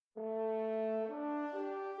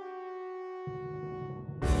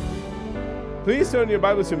Please turn your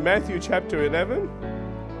Bibles to Matthew chapter 11.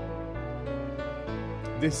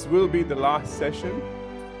 This will be the last session.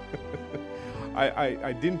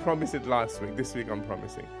 I didn't promise it last week. This week I'm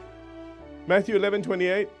promising. Matthew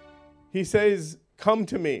 11:28. He says, "Come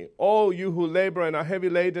to me, all you who labor and are heavy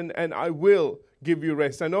laden, and I will give you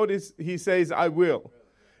rest." I notice he says, "I will."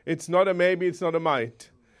 It's not a maybe, it's not a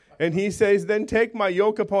might. And he says, "Then take my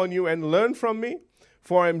yoke upon you and learn from me,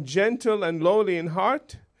 for I am gentle and lowly in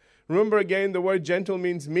heart." Remember again, the word gentle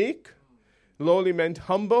means meek. Lowly meant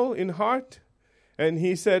humble in heart. And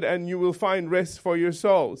he said, "And you will find rest for your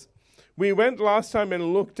souls." We went last time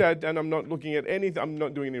and looked at, and I'm not looking at anything, I'm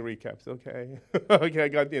not doing any recaps, okay? Okay, I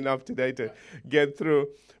got enough today to get through.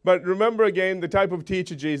 But remember again the type of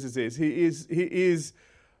teacher Jesus is. He is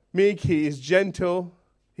meek, he is gentle,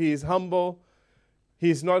 he is humble,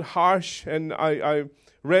 he's not harsh. And I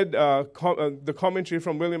read the commentary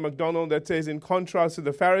from William MacDonald that says, in contrast to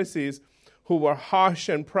the Pharisees who were harsh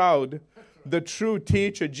and proud, the true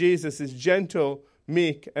teacher, Jesus, is gentle,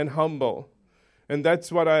 meek, and humble. And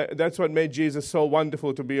that's what made Jesus so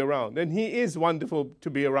wonderful to be around. And he is wonderful to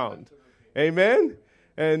be around. Amen?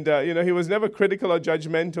 And, he was never critical or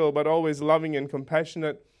judgmental, but always loving and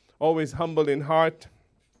compassionate, always humble in heart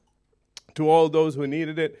to all those who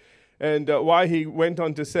needed it. And why he went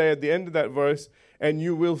on to say at the end of that verse, "And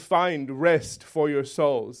you will find rest for your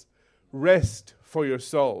souls." Rest for your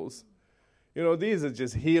souls. These are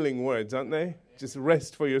just healing words, aren't they? Just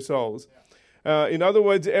rest for your souls. In other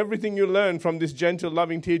words, everything you learn from this gentle,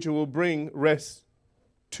 loving teacher will bring rest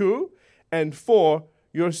to and for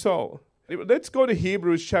your soul. Let's go to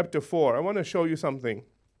Hebrews chapter 4. I want to show you something.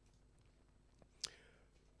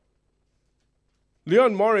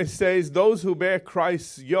 Leon Morris says, "Those who bear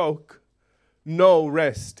Christ's yoke know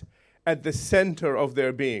rest at the center of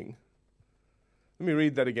their being." Let me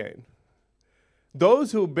read that again.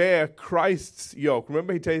 Those who bear Christ's yoke.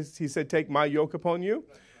 Remember he said, "Take my yoke upon you."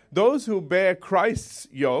 Those who bear Christ's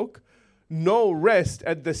yoke know rest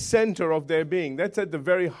at the center of their being. That's at the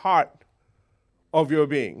very heart of your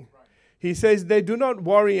being. He says they do not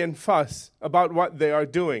worry and fuss about what they are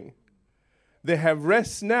doing. They have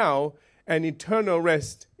rest now and eternal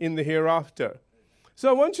rest in the hereafter. So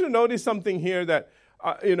I want you to notice something here that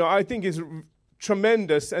I think is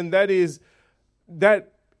tremendous, and that is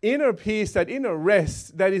that inner peace, that inner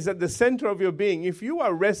rest that is at the center of your being. If you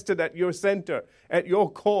are rested at your center, at your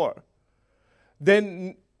core,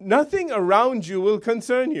 then nothing around you will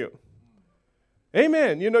concern you.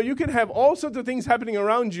 Amen. You can have all sorts of things happening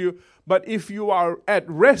around you, but if you are at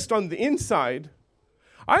rest on the inside,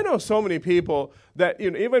 I know so many people that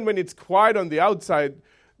even when it's quiet on the outside,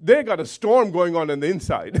 they got a storm going on the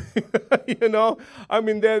inside. I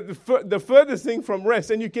mean, they're the furthest thing from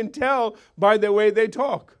rest. And you can tell by the way they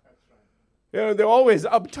talk. They're always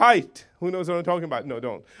uptight. Who knows what I'm talking about? No,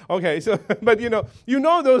 don't. Okay, so, but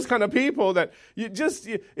those kind of people that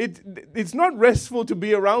it's not restful to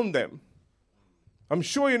be around them. I'm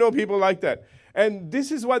sure you know people like that. And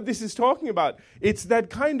this is what this is talking about. It's that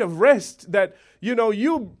kind of rest that,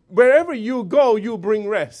 wherever you go, you bring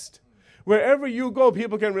rest. Wherever you go,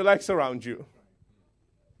 people can relax around you.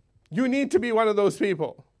 You need to be one of those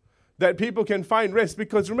people that people can find rest,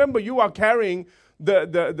 because remember, you are carrying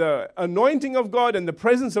the anointing of God and the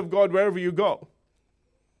presence of God wherever you go.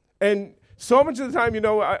 And so much of the time,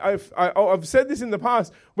 I've said this in the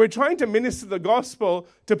past, we're trying to minister the gospel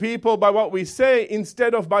to people by what we say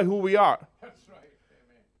instead of by who we are. That's right.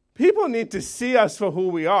 Amen. People need to see us for who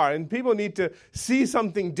we are, and people need to see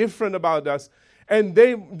something different about us. And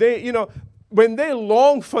they when they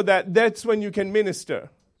long for that, that's when you can minister.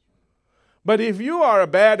 But if you are a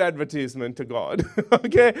bad advertisement to God,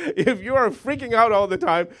 okay, if you are freaking out all the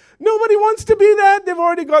time, nobody wants to be that. They've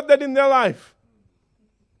already got that in their life.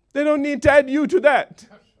 They don't need to add you to that.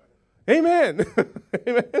 Amen.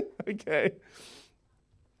 Amen. Okay.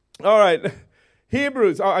 All right.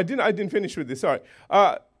 Hebrews. I didn't finish with this. Sorry.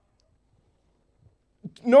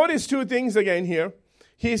 Notice two things again here.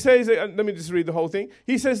 He says, let me just read the whole thing.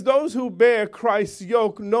 He says, "Those who bear Christ's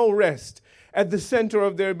yoke know rest at the center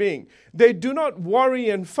of their being. They do not worry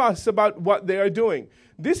and fuss about what they are doing."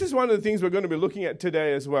 This is one of the things we're going to be looking at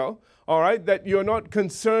today as well. All right, that you're not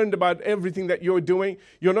concerned about everything that you're doing.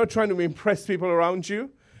 You're not trying to impress people around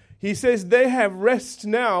you. He says they have rest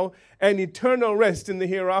now and eternal rest in the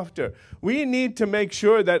hereafter. We need to make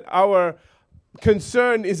sure that our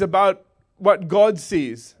concern is about what God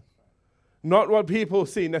sees, not what people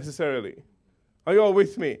see necessarily. Are you all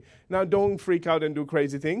with me? Now, don't freak out and do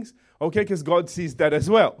crazy things, okay, because God sees that as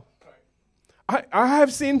well. I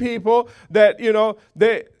have seen people that,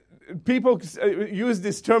 people use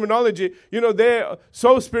this terminology, they're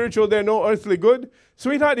so spiritual, they're no earthly good.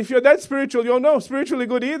 Sweetheart, if you're that spiritual, you're no spiritually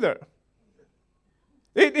good either.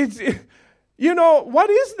 What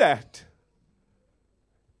is that?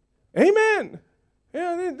 Amen.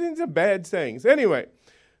 Yeah, these are bad sayings. Anyway,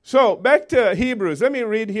 so back to Hebrews. Let me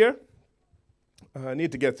read here. I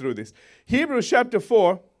need to get through this. Hebrews chapter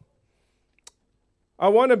 4. I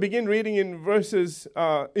want to begin reading in verse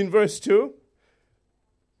 2.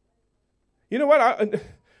 You know what?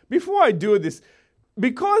 Before I do this,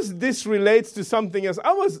 because this relates to something else,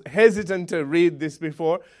 I was hesitant to read this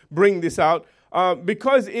bring this out,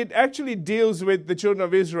 because it actually deals with the children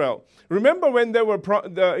of Israel. Remember when they were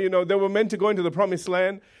they were meant to go into the promised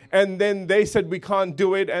land, and then they said we can't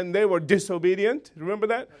do it, and they were disobedient. Remember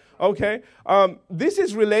that? Okay. This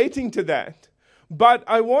is relating to that. But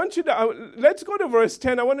I want you to, let's go to verse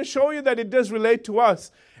 10. I want to show you that it does relate to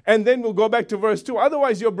us. And then we'll go back to verse 2.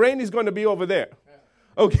 Otherwise, your brain is going to be over there.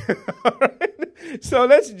 Okay. All right. So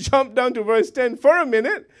let's jump down to verse 10 for a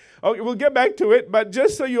minute. Okay, we'll get back to it. But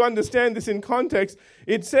just so you understand this in context,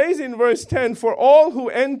 it says in verse 10, "For all who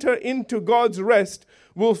enter into God's rest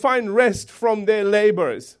will find rest from their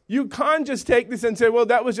labors." You can't just take this and say, well,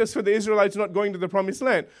 that was just for the Israelites not going to the promised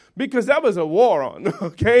land, because that was a war on,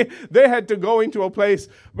 okay? They had to go into a place,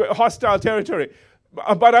 hostile territory.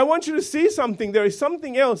 But I want you to see something. There is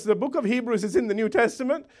something else. The book of Hebrews is in the New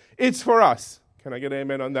Testament. It's for us. Can I get an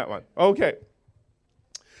amen on that one? Okay.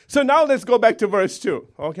 So now let's go back to verse 2,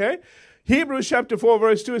 okay? Hebrews chapter 4,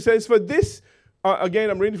 verse 2 says, "For this," again,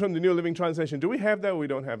 I'm reading from the New Living Translation. Do we have that or we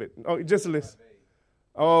don't have it? Oh, just a list.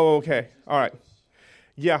 Oh, okay. All right.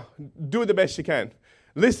 Yeah, do the best you can.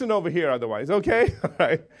 Listen over here otherwise, okay? All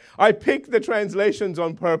right. I picked the translations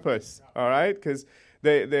on purpose, all right? Because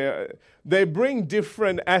they bring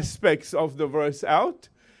different aspects of the verse out,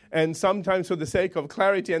 and sometimes for the sake of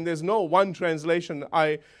clarity, and there's no one translation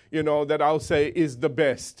that I'll say is the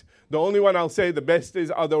best. The only one I'll say the best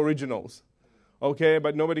are the originals. Okay,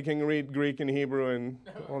 but nobody can read Greek and Hebrew and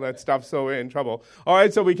all that stuff, so we're in trouble. All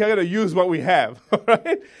right, so we got to use what we have. All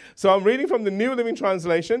right, so I'm reading from the New Living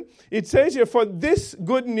Translation. It says here, "For this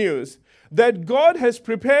good news that God has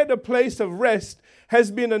prepared a place of rest has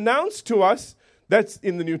been announced to us," that's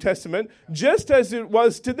in the New Testament, "just as it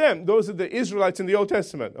was to them." Those are the Israelites in the Old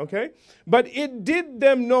Testament, okay? "But it did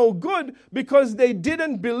them no good because they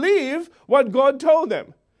didn't believe what God told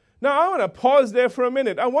them." Now, I want to pause there for a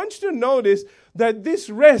minute. I want you to notice that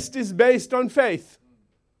this rest is based on faith.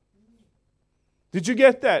 Did you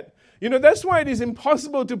get that? That's why it is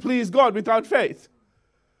impossible to please God without faith.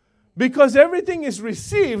 Because everything is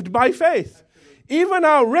received by faith. Even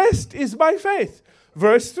our rest is by faith.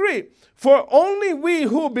 Verse 3, "For only we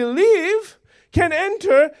who believe can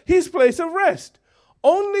enter his place of rest."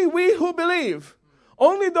 Only we who believe.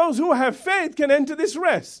 Only those who have faith can enter this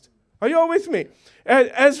rest. Are you all with me? And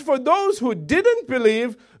as for those who didn't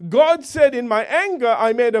believe, God said, "In my anger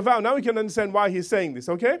I made a vow." Now we can understand why he's saying this,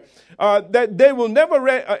 okay? That they will never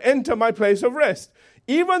enter my place of rest.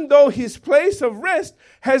 Even though his place of rest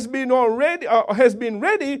has been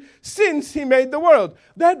ready since he made the world.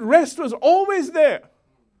 That rest was always there.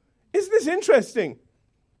 Isn't this interesting?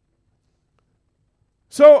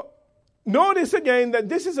 So notice again that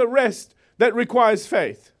this is a rest that requires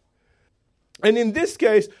faith. And in this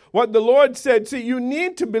case, what the Lord said, see, you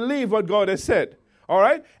need to believe what God has said. All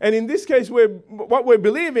right? And in this case, what we're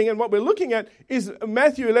believing and what we're looking at is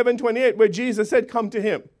Matthew 11:28, where Jesus said, "Come to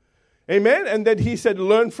him." Amen? And then he said,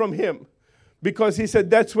 "Learn from him." Because he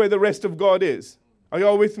said that's where the rest of God is. Are you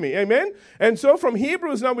all with me? Amen? And so from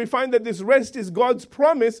Hebrews now we find that this rest is God's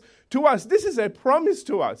promise to us. This is a promise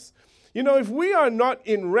to us. If we are not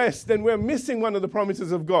in rest, then we're missing one of the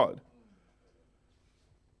promises of God.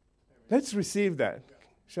 Let's receive that,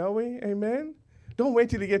 shall we? Amen? Don't wait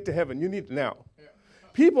till you get to heaven. You need it now.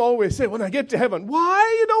 People always say, when I get to heaven,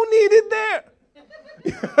 why? You don't need it there.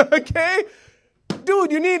 Okay?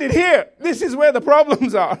 Dude, you need it here. This is where the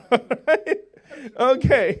problems are. Right?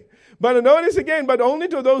 Okay. But notice again, but only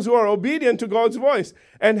to those who are obedient to God's voice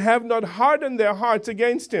and have not hardened their hearts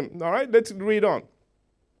against him. All right? Let's read on.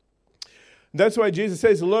 That's why Jesus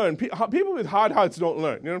says, learn. People with hard hearts don't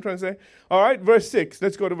learn. You know what I'm trying to say? All right, verse 6.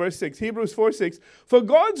 Let's go to verse 6. Hebrews 4:6. "For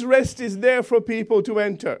God's rest is there for people to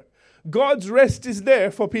enter." God's rest is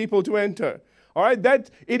there for people to enter. All right, that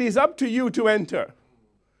it is up to you to enter.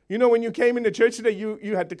 When you came into church today,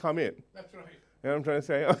 you had to come in. That's right. You know what I'm trying to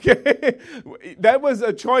say? Okay. That was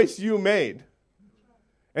a choice you made.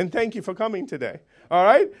 And thank you for coming today. All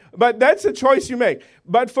right? But that's a choice you make.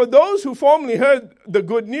 But for those who formerly heard the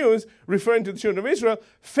good news, referring to the children of Israel,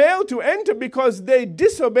 failed to enter because they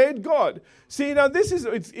disobeyed God. See, now this is,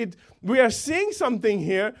 we are seeing something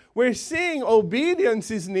here. We're seeing obedience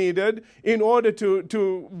is needed in order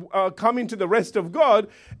to come into the rest of God.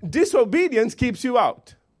 Disobedience keeps you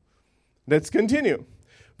out. Let's continue.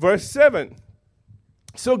 Verse 7.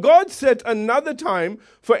 So God set another time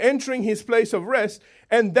for entering his place of rest,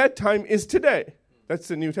 and that time is today. That's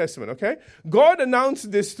the New Testament, okay? God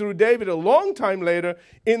announced this through David a long time later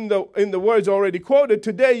in the words already quoted.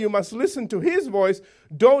 Today you must listen to his voice.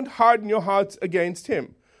 Don't harden your hearts against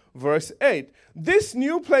him. Verse 8. This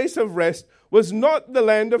new place of rest was not the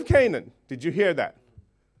land of Canaan. Did you hear that?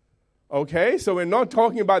 Okay, so we're not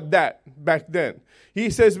talking about that back then. He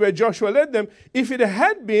says where Joshua led them, if it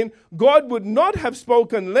had been, God would not have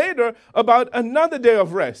spoken later about another day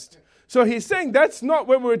of rest. So he's saying that's not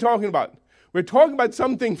what we're talking about. We're talking about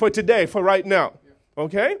something for today, for right now.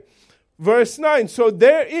 Okay? Verse 9. So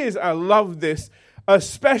there is, I love this, a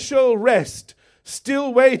special rest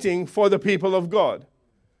still waiting for the people of God.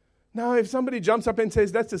 Now, if somebody jumps up and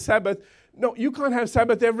says that's a Sabbath, no, you can't have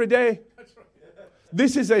Sabbath every day.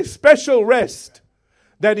 This is a special rest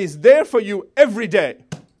that is there for you every day.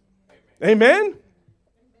 Amen?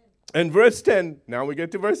 And verse 10, now we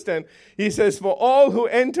get to verse 10. He says, for all who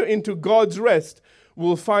enter into God's rest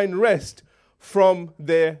will find rest from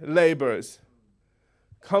their labors.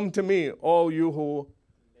 Come to me, all you who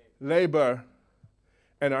labor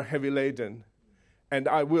and are heavy laden, and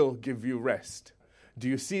I will give you rest. Do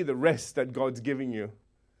you see the rest that God's giving you?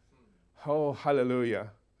 Oh,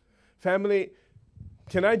 hallelujah. Family,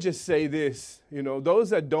 can I just say this? You know,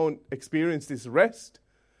 those that don't experience this rest,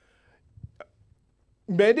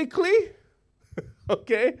 medically,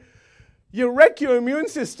 okay, you wreck your immune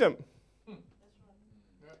system.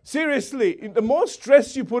 Seriously, the more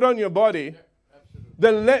stress you put on your body,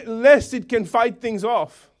 the less it can fight things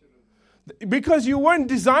off. Because you weren't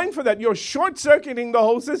designed for that. You're short-circuiting the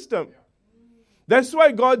whole system. That's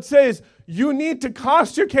why God says, you need to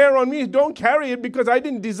cast your care on me. Don't carry it because I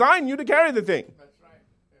didn't design you to carry the thing. That's right.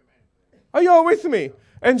 Amen. Are you all with me?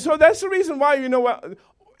 And so that's the reason why, you know what,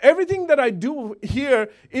 everything that I do here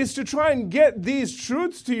is to try and get these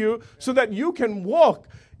truths to you so that you can walk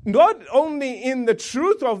not only in the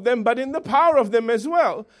truth of them, but in the power of them as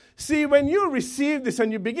well. See, when you receive this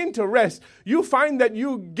and you begin to rest, you find that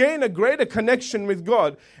you gain a greater connection with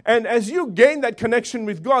God. And as you gain that connection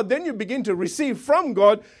with God, then you begin to receive from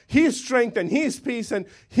God His strength and His peace and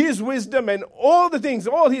His wisdom and all the things,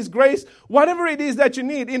 all His grace, whatever it is that you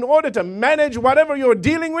need in order to manage whatever you're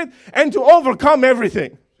dealing with and to overcome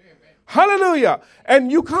everything. Amen. Hallelujah.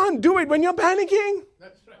 And you can't do it when you're panicking.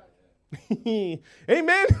 That's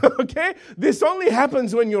Amen. Okay? This only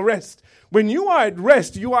happens when you rest. When you are at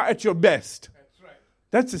rest, you are at your best. That's right.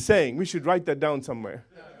 That's a saying. We should write that down somewhere.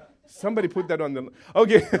 Somebody put that on the...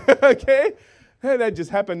 Okay. Okay? Hey, that just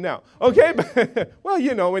happened now. Okay? Well,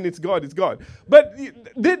 you know, when it's God, it's God. But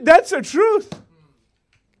that's the truth.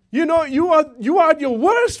 You know, you are at your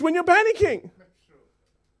worst when you're panicking.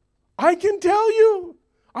 I can tell you.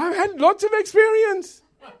 I've had lots of experience.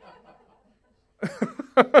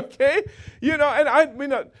 Okay? You know,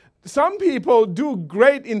 and some people do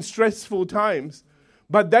great in stressful times,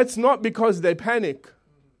 but that's not because they panic.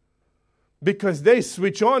 Because they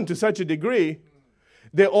switch on to such a degree,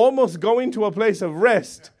 they almost go into a place of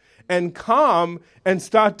rest and calm and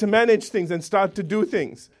start to manage things and start to do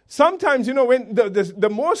things. Sometimes, you know, when the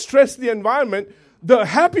more stressed the environment, the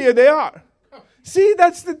happier they are. See,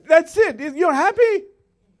 that's it. You're happy.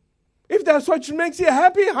 If that's what makes you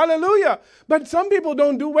happy, hallelujah. But some people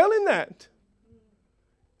don't do well in that.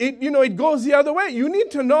 It goes the other way. You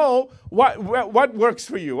need to know what works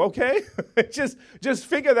for you, okay? just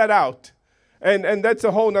figure that out. And that's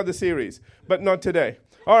a whole other series, but not today.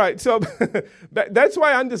 All right, so that's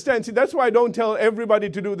why I understand. See, that's why I don't tell everybody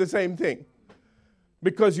to do the same thing.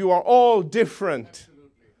 Because you are all different.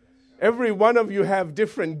 Every one of you have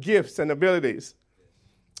different gifts and abilities.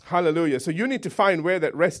 Hallelujah. So you need to find where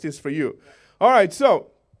that rest is for you. All right,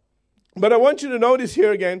 but I want you to notice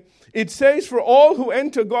here again, it says, for all who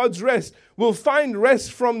enter God's rest will find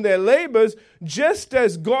rest from their labors, just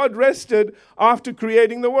as God rested after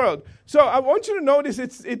creating the world. So I want you to notice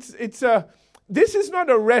this is not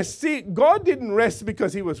a rest. See, God didn't rest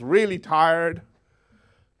because He was really tired.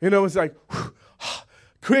 You know, it's like,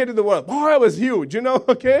 created the world. Boy, it was huge, you know,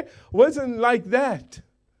 okay? Wasn't like that.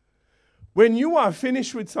 When you are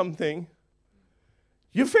finished with something,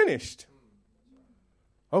 you're finished.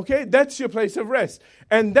 Okay? That's your place of rest.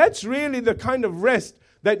 And that's really the kind of rest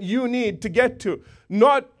that you need to get to.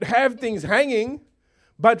 Not have things hanging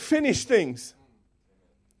but finish things.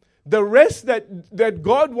 The rest that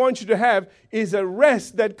God wants you to have is a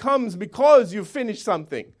rest that comes because you finish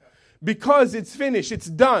something. Because it's finished, it's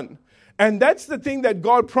done. And that's the thing that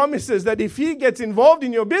God promises, that if He gets involved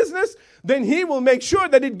in your business, then He will make sure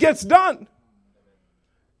that it gets done.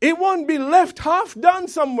 It won't be left half done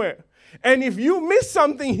somewhere. And if you miss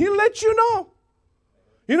something, He'll let you know.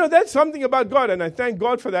 You know, that's something about God, and I thank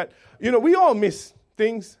God for that. You know, we all miss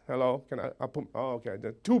things. Hello? Can I put, oh, okay.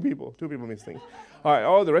 Two people miss things. All right,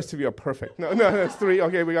 all the rest of you are perfect. No, that's 3.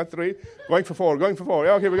 Okay, we got 3. Going for 4.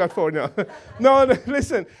 Okay, we got 4 now. No,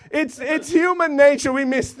 listen, it's human nature. We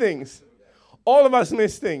miss things. All of us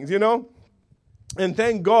miss things, you know. And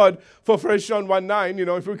thank God for 1 John 1:9, you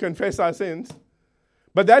know, if we confess our sins.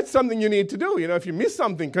 But that's something you need to do. You know, if you miss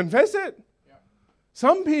something, confess it. Yeah.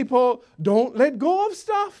 Some people don't let go of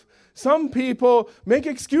stuff. Some people make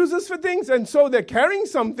excuses for things, and so they're carrying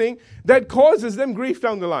something that causes them grief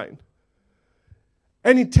down the line.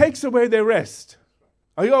 And it takes away their rest.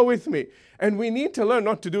 Are you all with me? And we need to learn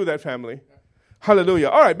not to do that, family. Yeah. Hallelujah.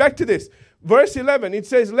 All right, back to this. Verse 11, it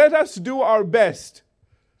says, let us do our best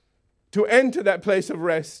to enter that place of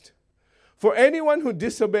rest. For anyone who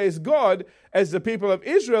disobeys God, as the people of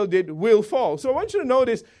Israel did, will fall. So I want you to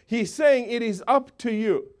notice, he's saying it is up to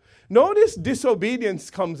you. Notice disobedience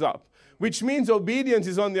comes up, which means obedience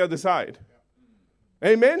is on the other side.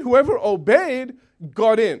 Amen? Whoever obeyed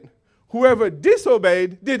got in. Whoever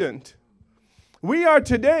disobeyed didn't. We are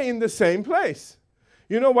today in the same place.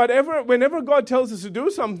 You know, whenever God tells us to do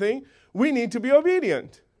something, we need to be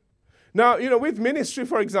obedient. Now, you know, with ministry,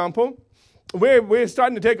 for example, we're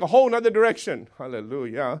starting to take a whole other direction.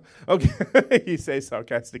 Hallelujah. Okay, he says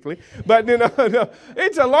sarcastically. But, you know, no,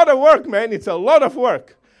 it's a lot of work, man. It's a lot of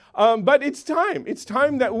work. But it's time. It's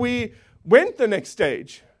time that we went the next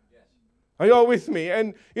stage. Are you all with me?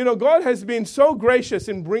 And, you know, God has been so gracious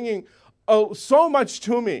in bringing so much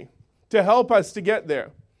to me to help us to get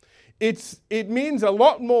there. It means a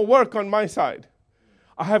lot more work on my side.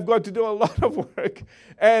 I have got to do a lot of work,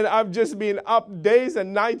 and I've just been up days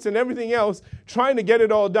and nights and everything else trying to get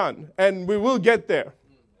it all done, and we will get there.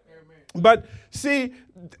 Amen. But see,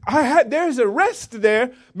 there's a rest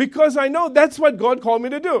there because I know that's what God called me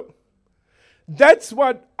to do. That's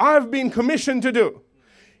what I've been commissioned to do.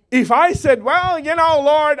 If I said, well, you know,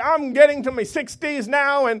 Lord, I'm getting to my 60s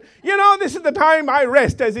now, and, you know, this is the time I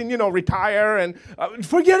rest, as in, you know, retire, and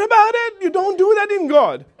forget about it. You don't do that in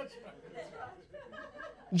God.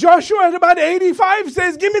 Joshua at about 85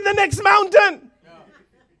 says, give me the next mountain.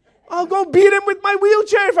 I'll go beat him with my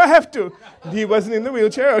wheelchair if I have to. He wasn't in the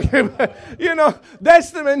wheelchair, okay, but, you know,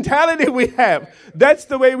 that's the mentality we have. That's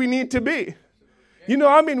the way we need to be. You know,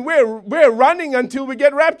 I mean, we're running until we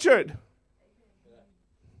get raptured.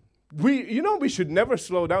 We should never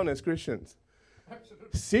slow down as Christians.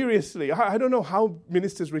 Seriously, I don't know how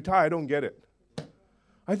ministers retire. I don't get it.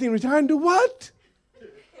 I think retire and do what?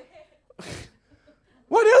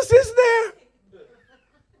 What else is there?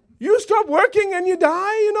 You stop working and you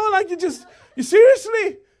die, you know, like you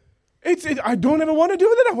seriously. I don't ever want to do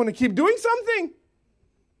that. I want to keep doing something.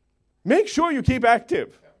 Make sure you keep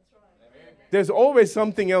active. There's always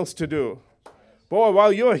something else to do. Boy,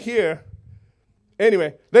 while you're here.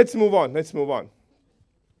 Anyway, let's move on.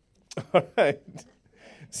 All right.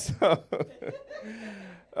 So,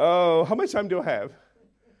 how much time do I have?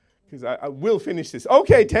 Because I will finish this.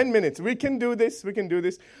 Okay, 10 minutes. We can do this.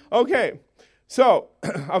 Okay. So,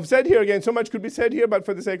 I've said here again, so much could be said here, but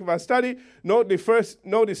for the sake of our study,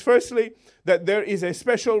 notice firstly that there is a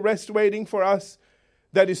special rest waiting for us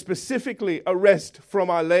that is specifically a rest from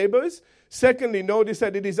our labors. Secondly, notice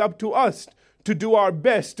that it is up to us to do our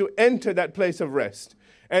best to enter that place of rest.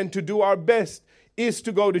 And to do our best is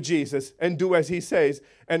to go to Jesus and do as He says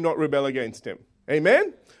and not rebel against Him.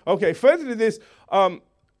 Amen? Okay, further to this,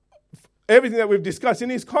 everything that we've discussed,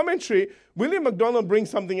 in his commentary, William MacDonald brings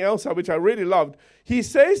something else out which I really loved. He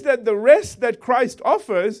says that the rest that Christ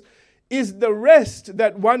offers is the rest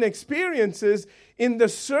that one experiences in the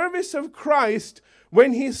service of Christ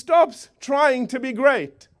when he stops trying to be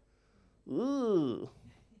great. Ooh.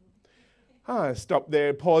 Stop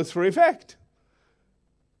there, pause for effect.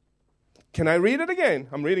 Can I read it again?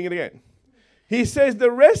 I'm reading it again. He says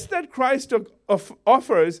the rest that Christ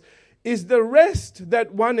offers is the rest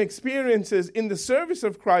that one experiences in the service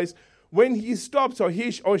of Christ when he stops or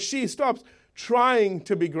he or she stops trying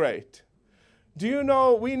to be great. Do you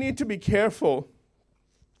know we need to be careful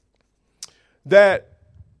that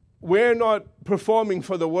we're not performing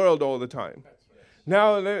for the world all the time.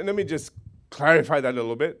 Now, let me just clarify that a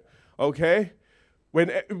little bit. Okay?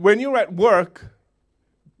 When you're at work,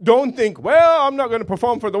 don't think, well, I'm not going to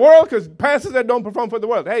perform for the world because pastors that don't perform for the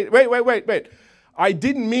world. Hey, wait. I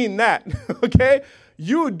didn't mean that, okay?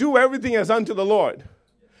 You do everything as unto the Lord.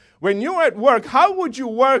 When you're at work, how would you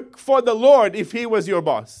work for the Lord if he was your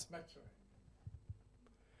boss?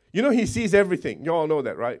 You know, he sees everything. You all know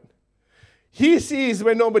that, right? He sees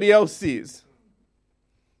when nobody else sees.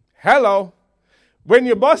 Hello. When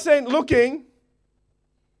your boss ain't looking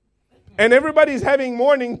and everybody's having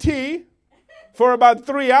morning tea for about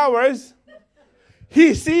 3 hours,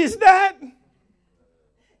 he sees that.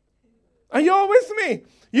 Are you all with me?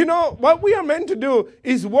 You know, what we are meant to do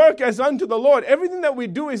is work as unto the Lord. Everything that we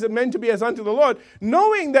do is meant to be as unto the Lord,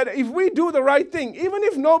 knowing that if we do the right thing, even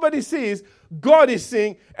if nobody sees, God is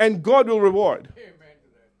seeing and God will reward.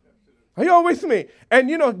 Are you all with me? And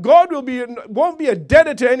you know, God won't be a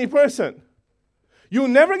debtor to any person. You'll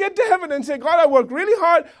never get to heaven and say, God, I worked really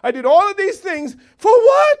hard. I did all of these things. For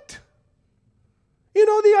what? You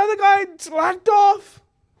know, the other guy slacked off.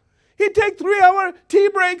 He'd take 3-hour tea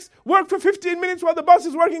breaks, work for 15 minutes while the boss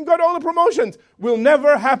is working, got all the promotions. Will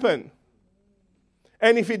never happen.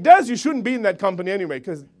 And if it does, you shouldn't be in that company anyway,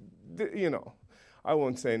 because, you know, I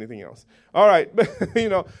won't say anything else. All right, but, you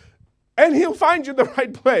know, and he'll find you the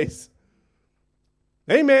right place.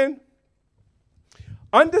 Amen.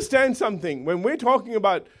 Understand something. When we're talking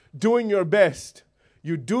about doing your best,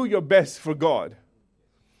 you do your best for God.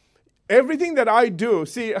 Everything that I do,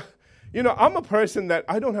 see, you know, I'm a person that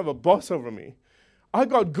I don't have a boss over me. I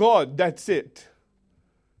got God, that's it.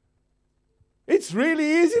 It's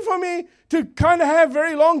really easy for me to kind of have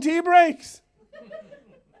very long tea breaks.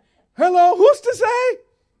 Hello, who's to say?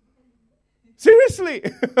 Seriously,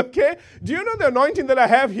 okay? Do you know the anointing that I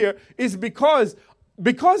have here is because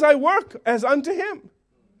I work as unto him.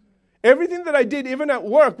 Everything that I did, even at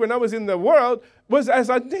work when I was in the world, was as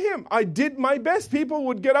unto him. I did my best. People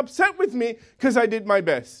would get upset with me because I did my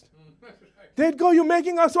best. They'd go, you're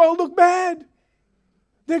making us all look bad.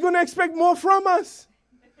 They're going to expect more from us.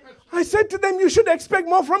 I said to them, you should expect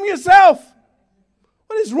more from yourself.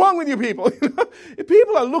 What is wrong with you people?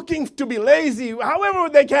 People are looking to be lazy however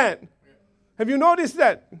they can. Have you noticed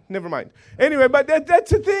that? Never mind. Anyway, but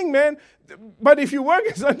that's the thing, man. But if you work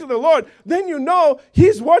as unto the Lord, then you know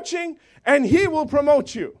he's watching and he will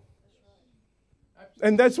promote you.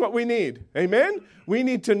 And that's what we need. Amen? We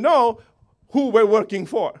need to know who we're working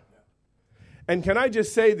for. And can I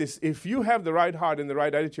just say this? If you have the right heart and the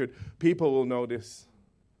right attitude, people will notice.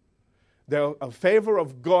 A favor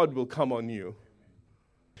of God will come on you.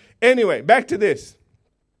 Anyway, back to this.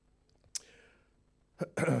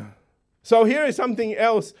 So here is something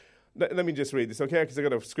else. Let me just read this, okay? Because I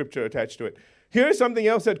got a scripture attached to it. Here is something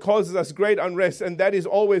else that causes us great unrest, and that is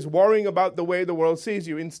always worrying about the way the world sees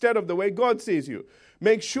you instead of the way God sees you.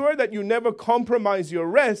 Make sure that you never compromise your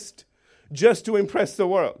rest just to impress the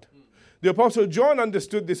world. The Apostle John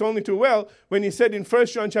understood this only too well when he said in 1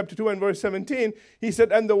 John chapter 2 and verse 17, he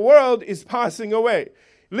said, and the world is passing away.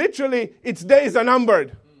 Literally, its days are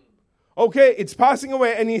numbered. Okay, it's passing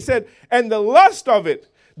away. And he said, and the lust of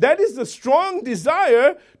it, that is the strong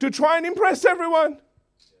desire to try and impress everyone.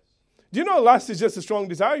 Do you know lust is just a strong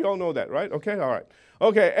desire? You all know that, right? Okay, all right.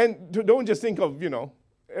 Okay, and don't just think of,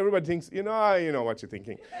 everybody thinks, I know what you're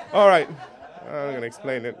thinking. All right. I'm going to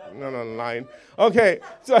explain it. Not online. Okay,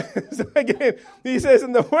 so again, he says,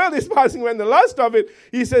 and the world is passing away, and the lust of it,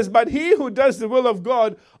 he says, but he who does the will of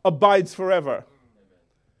God abides forever.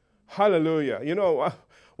 Hallelujah.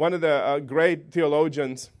 One of the great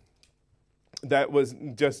theologians that was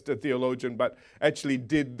just a theologian, but actually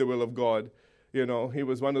did the will of God, he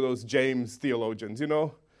was one of those James theologians,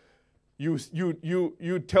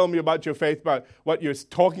 You tell me about your faith, about what you're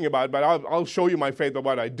talking about, but I'll show you my faith by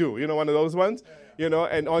what I do. One of those ones? Yeah.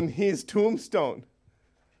 And on his tombstone,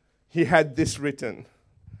 he had this written,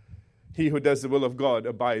 he who does the will of God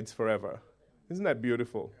abides forever. Isn't that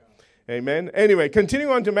beautiful? Yeah. Amen. Anyway,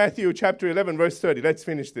 continuing on to Matthew chapter 11, verse 30. Let's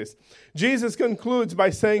finish this. Jesus concludes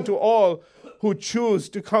by saying to all who choose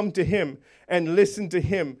to come to him and listen to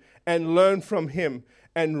him and learn from him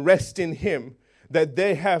and rest in him, that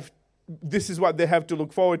this is what they have to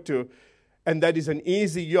look forward to, and that is an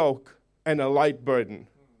easy yoke and a light burden.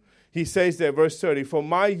 He says there, verse 30, for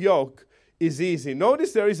my yoke is easy.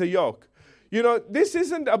 Notice there is a yoke. This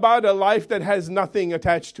isn't about a life that has nothing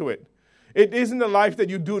attached to it. It isn't a life that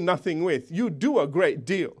you do nothing with. You do a great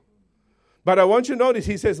deal. But I want you to notice,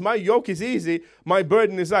 he says, my yoke is easy, my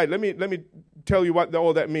burden is light. Let me tell you what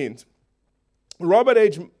all that means. Robert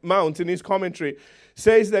H. Mounce, in his commentary,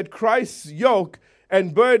 says that Christ's yoke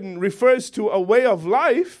and burden refers to a way of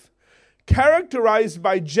life characterized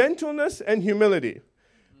by gentleness and humility.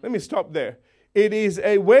 Let me stop there. It is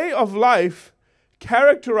a way of life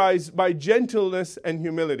characterized by gentleness and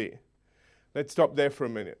humility. Let's stop there for a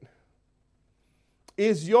minute.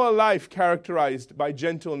 Is your life characterized by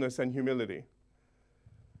gentleness and humility?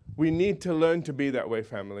 We need to learn to be that way,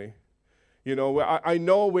 family. You know, I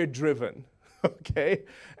know we're driven, okay?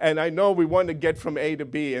 And I know we want to get from A to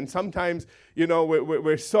B. And sometimes, you know,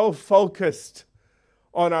 we're so focused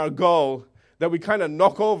on our goal that we kind of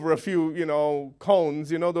knock over a few, you know,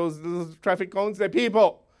 cones, you know, those traffic cones. They're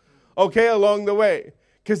people, okay, along the way.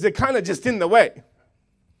 Because they're kind of just in the way.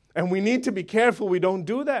 And we need to be careful we don't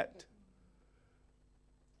do that.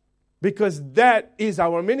 Because that is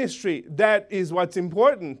our ministry. That is what's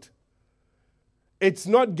important. It's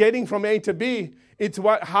not getting from A to B. It's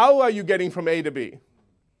how are you getting from A to B?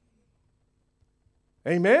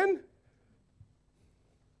 Amen?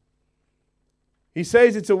 He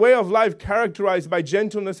says it's a way of life characterized by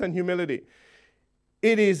gentleness and humility.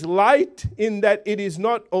 It is light in that it is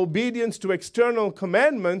not obedience to external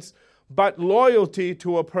commandments, but loyalty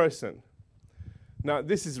to a person. Now,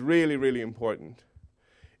 this is really, really important.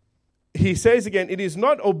 He says again, it is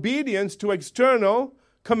not obedience to external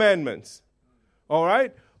commandments. All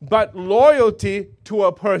right? But loyalty to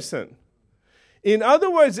a person. In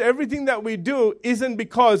other words, everything that we do isn't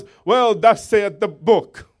because, well, thus saith the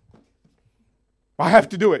book. I have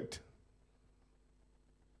to do it.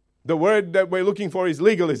 The word that we're looking for is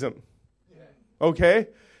legalism. Okay?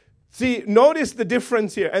 See, notice the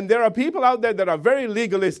difference here. And there are people out there that are very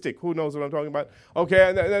legalistic. Who knows what I'm talking about? Okay,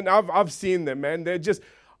 and I've seen them, man. They're just,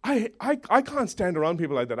 I can't stand around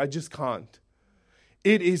people like that. I just can't.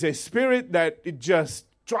 It is a spirit that it just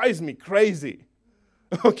drives me crazy.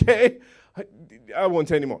 Okay? I won't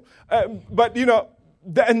say anymore. But, you know,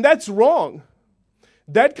 and that's wrong.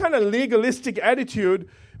 That kind of legalistic attitude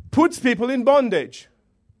puts people in bondage.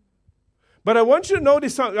 But I want you to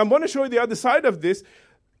notice something. I'm going to show you the other side of this.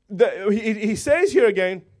 He says here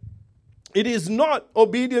again, it is not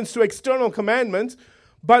obedience to external commandments,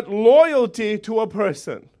 but loyalty to a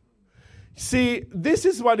person. See, this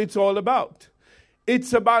is what it's all about.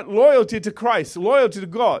 It's about loyalty to Christ, loyalty to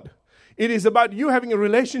God. It is about you having a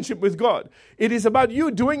relationship with God. It is about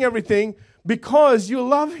you doing everything because you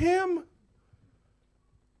love Him.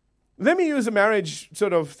 Let me use a marriage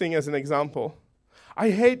sort of thing as an example. I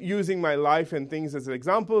hate using my life and things as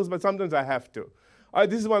examples, but sometimes I have to.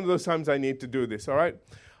 This is one of those times I need to do this, all right?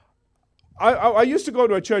 I used to go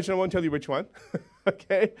to a church, and I won't tell you which one,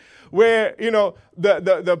 okay, where, you know,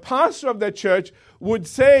 the pastor of that church would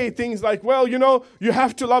say things like, well, you know, you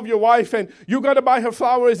have to love your wife, and you got to buy her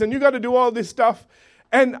flowers, and you got to do all this stuff.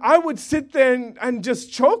 And I would sit there and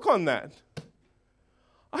just choke on that.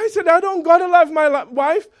 I said, I don't got to love my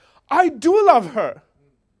wife. I do love her.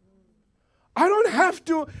 I don't have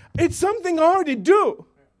to. It's something I already do.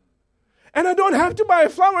 And I don't have to buy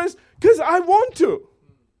flowers because I want to.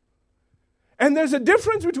 And there's a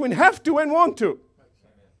difference between have to and want to.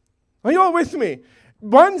 Are you all with me?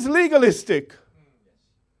 One's legalistic.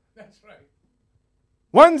 That's right.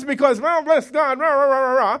 One's because, well, bless God, rah, rah,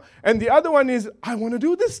 rah, rah, and the other one is, I want to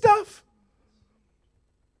do this stuff.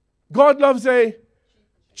 God loves a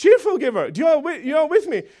cheerful giver. You all with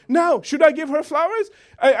me? Now, should I give her flowers?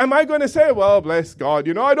 Am I going to say, well, bless God,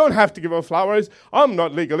 you know, I don't have to give her flowers. I'm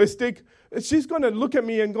not legalistic. She's going to look at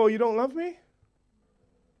me and go, you don't love me?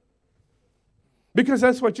 Because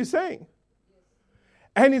that's what you're saying.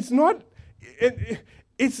 And it's not,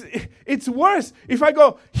 it's worse if I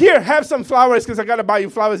go, here, have some flowers because I got to buy you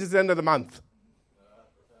flowers. It's the end of the month.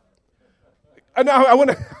 And now I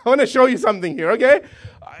want to show you something here, okay?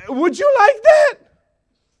 Would you like that?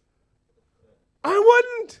 I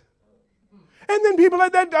wouldn't. And then people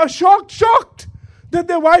like that are shocked that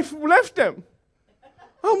their wife left them.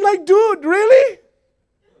 I'm like, dude, really?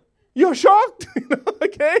 You're shocked?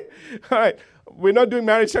 Okay? All right. We're not doing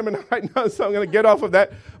marriage seminar right now, so I'm going to get off of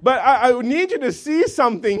that. But I need you to see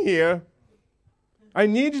something here. I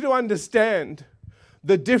need you to understand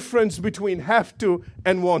the difference between have to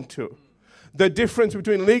and want to. The difference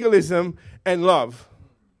between legalism and love.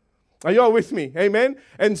 Are you all with me? Amen?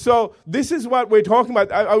 And so this is what we're talking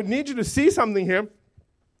about. I would need you to see something here.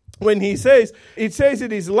 When he says, it says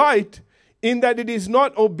it is light in that it is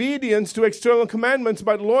not obedience to external commandments,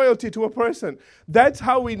 but loyalty to a person. That's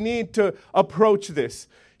how we need to approach this.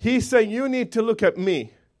 He's saying you need to look at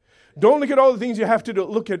me. Don't look at all the things you have to do.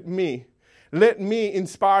 Look at me. Let me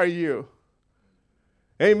inspire you.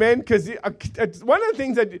 Amen? Because one of the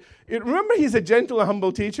things that, remember he's a gentle and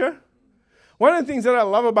humble teacher? One of the things that I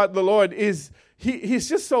love about the Lord is he's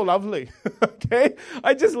just so lovely, okay?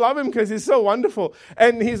 I just love him because he's so wonderful.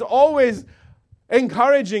 And he's always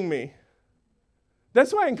encouraging me.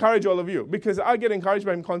 That's why I encourage all of you, because I get encouraged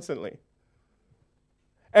by him constantly.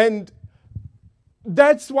 And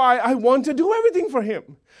that's why I want to do everything for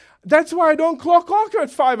him. That's why I don't clock off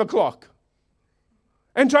at 5 o'clock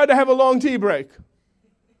and try to have a long tea break.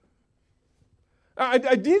 I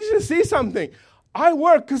need you to see something. I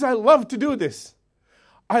work because I love to do this.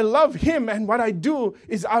 I love him, and what I do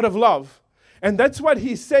is out of love. And that's what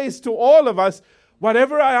he says to all of us.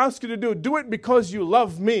 Whatever I ask you to do it because you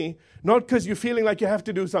love me, not because you're feeling like you have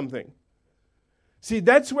to do something. See,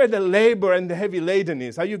 that's where the labor and the heavy laden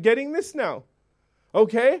is. Are you getting this now?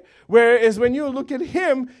 Okay? Whereas when you look at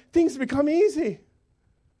him, things become easy.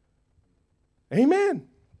 Amen.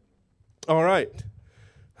 All right.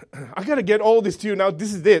 I got to get all this to you now.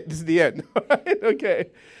 This is it. This is the end. All right?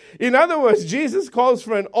 Okay. In other words, Jesus calls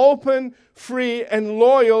for an open, free, and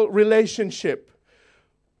loyal relationship,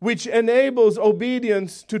 which enables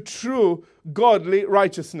obedience to true godly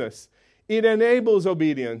righteousness. It enables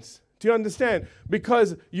obedience. Do you understand?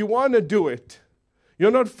 Because you want to do it.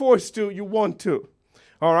 You're not forced to, you want to.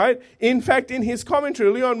 All right? In fact, in his commentary,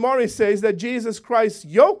 Leon Morris says that Jesus Christ's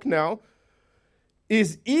yoke now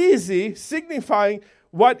is easy, signifying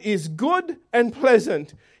what is good and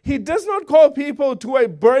pleasant. He does not call people to a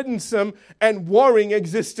burdensome and warring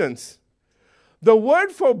existence. The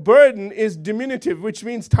word for burden is diminutive, which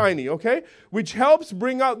means tiny, okay? Which helps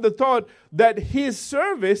bring out the thought that his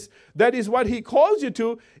service, that is what he calls you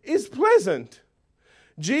to, is pleasant.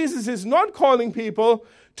 Jesus is not calling people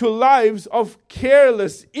to lives of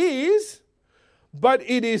careless ease, but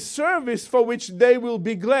it is service for which they will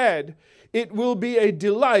be glad. It will be a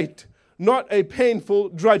delight, not a painful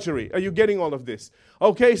drudgery. Are you getting all of this?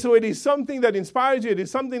 Okay, so it is something that inspires you. It is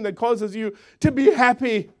something that causes you to be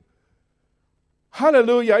happy.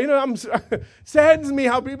 Hallelujah. You know, saddens me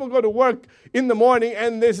how people go to work in the morning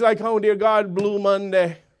and it's like, oh dear God, Blue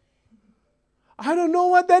Monday. I don't know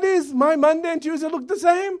what that is. My Monday and Tuesday look the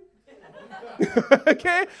same.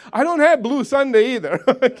 Okay? I don't have Blue Sunday either.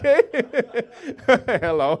 Okay?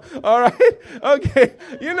 Hello. All right? Okay.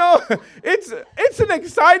 You know, it's an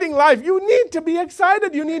exciting life. You need to be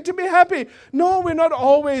excited. You need to be happy. No, we're not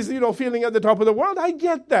always, feeling at the top of the world. I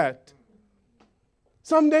get that.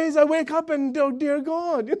 Some days I wake up and, oh, dear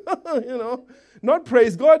God, not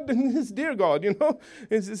praise God, it's dear God,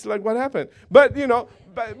 It's just like, what happened? But,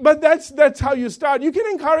 but that's how you start. You can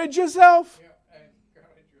encourage yourself.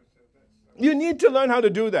 You need to learn how to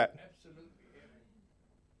do that.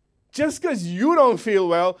 Just because you don't feel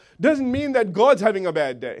well doesn't mean that God's having a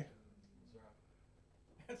bad day.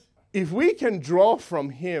 If we can draw from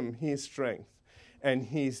him his strength and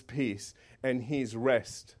his peace and his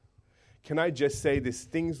rest, can I just say this?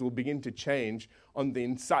 Things will begin to change on the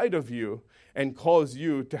inside of you and cause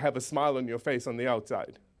you to have a smile on your face on the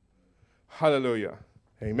outside. Hallelujah.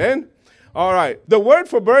 Amen? All right. The word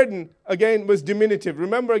for burden, again, was diminutive.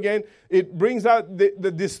 Remember, again, it brings out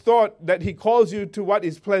this thought that he calls you to what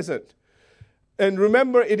is pleasant. And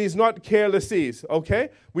remember, it is not careless ease, okay?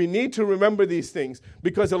 We need to remember these things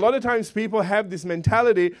because a lot of times people have this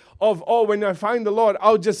mentality of, oh, when I find the Lord,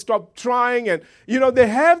 I'll just stop trying. And, they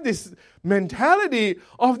have this mentality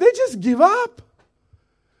of they just give up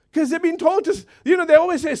because they've been told to, they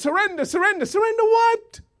always say, surrender, surrender. Surrender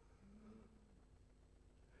what?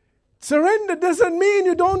 Surrender doesn't mean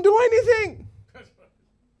you don't do anything.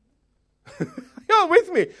 You're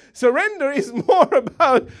with me. Surrender is more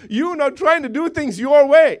about you not trying to do things your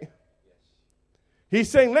way. He's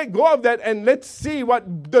saying, let go of that and let's see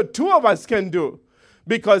what the two of us can do.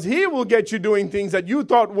 Because he will get you doing things that you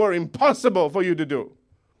thought were impossible for you to do.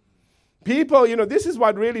 People, this is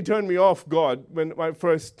what really turned me off God when I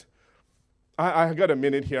first, I got a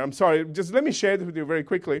minute here. I'm sorry. Just let me share this with you very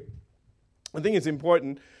quickly. I think it's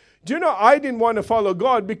important. Do you know, I didn't want to follow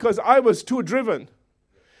God because I was too driven.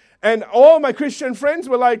 And all my Christian friends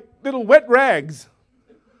were like little wet rags.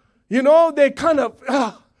 They kind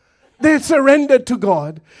of, they surrendered to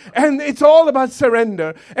God. And it's all about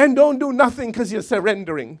surrender. And don't do nothing because you're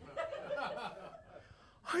surrendering.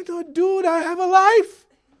 I thought, dude, I have a life.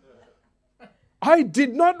 I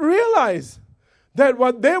did not realize that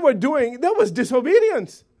what they were doing, that was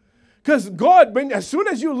disobedience. Because God, as soon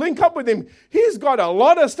as you link up with him, he's got a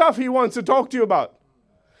lot of stuff he wants to talk to you about.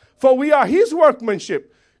 For we are his workmanship.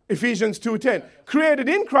 Ephesians 2:10, created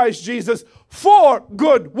in Christ Jesus for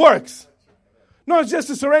good works. Not just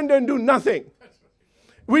to surrender and do nothing.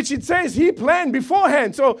 Which it says he planned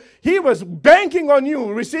beforehand. So he was banking on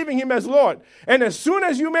you, receiving him as Lord. And as soon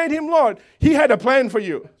as you made him Lord, he had a plan for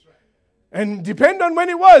you. And depend on when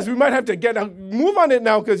it was, we might have to move on it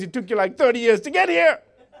now because it took you like 30 years to get here.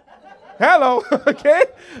 Hello, okay?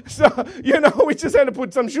 So, we just had to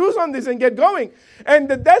put some shoes on this and get going. And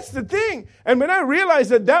that's the thing. And when I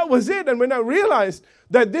realized that was it, and when I realized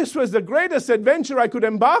that this was the greatest adventure I could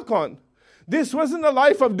embark on, this wasn't a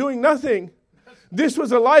life of doing nothing. This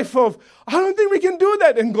was a life of, I don't think we can do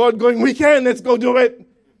that. And God going, we can, let's go do it.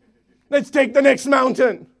 Let's take the next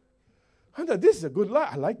mountain. I thought, this is a good life.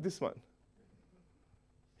 I like this one.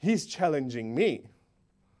 He's challenging me.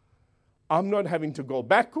 I'm not having to go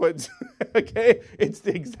backwards, okay? It's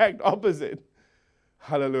the exact opposite.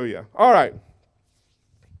 Hallelujah. All right.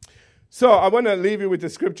 So I want to leave you with the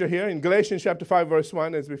scripture here in Galatians chapter 5, verse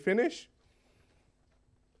 1 as we finish.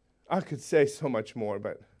 I could say so much more,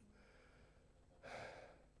 but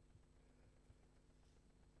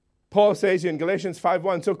Paul says in Galatians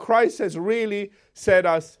 5:1, so Christ has really set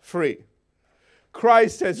us free.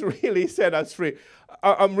 Christ has really set us free.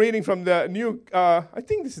 I'm reading from the new, I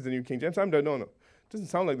think this is the New King James. No. It doesn't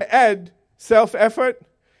sound like that. Add self-effort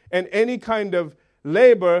and any kind of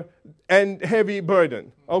labor and heavy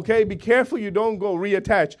burden. Okay? Be careful you don't go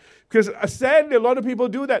reattach. Because sadly, a lot of people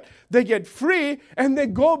do that. They get free and they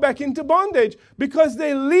go back into bondage because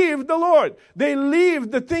they leave the Lord. They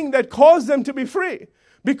leave the thing that caused them to be free.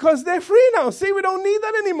 Because they're free now. See, we don't need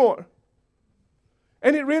that anymore.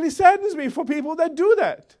 And it really saddens me for people that do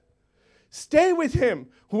that. Stay with Him.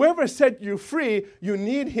 Whoever set you free, you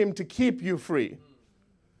need Him to keep you free.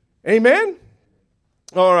 Amen?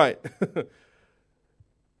 All right.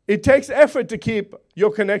 It takes effort to keep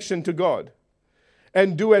your connection to God.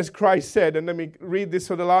 And do as Christ said. And let me read this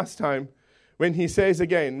for the last time. When He says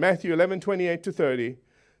again, Matthew 11:28-30,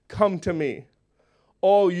 come to me,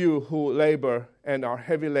 all you who labor and are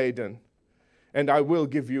heavy laden, and I will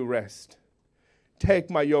give you rest. Take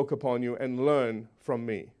my yoke upon you and learn from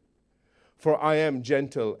me. For I am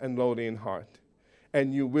gentle and lowly in heart,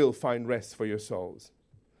 and you will find rest for your souls.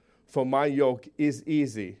 For my yoke is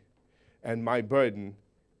easy, and my burden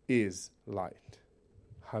is light.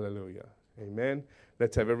 Hallelujah. Amen.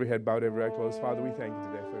 Let's have every head bowed, every eye closed. Father, we thank you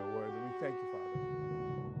today for your word, and we thank you, Father.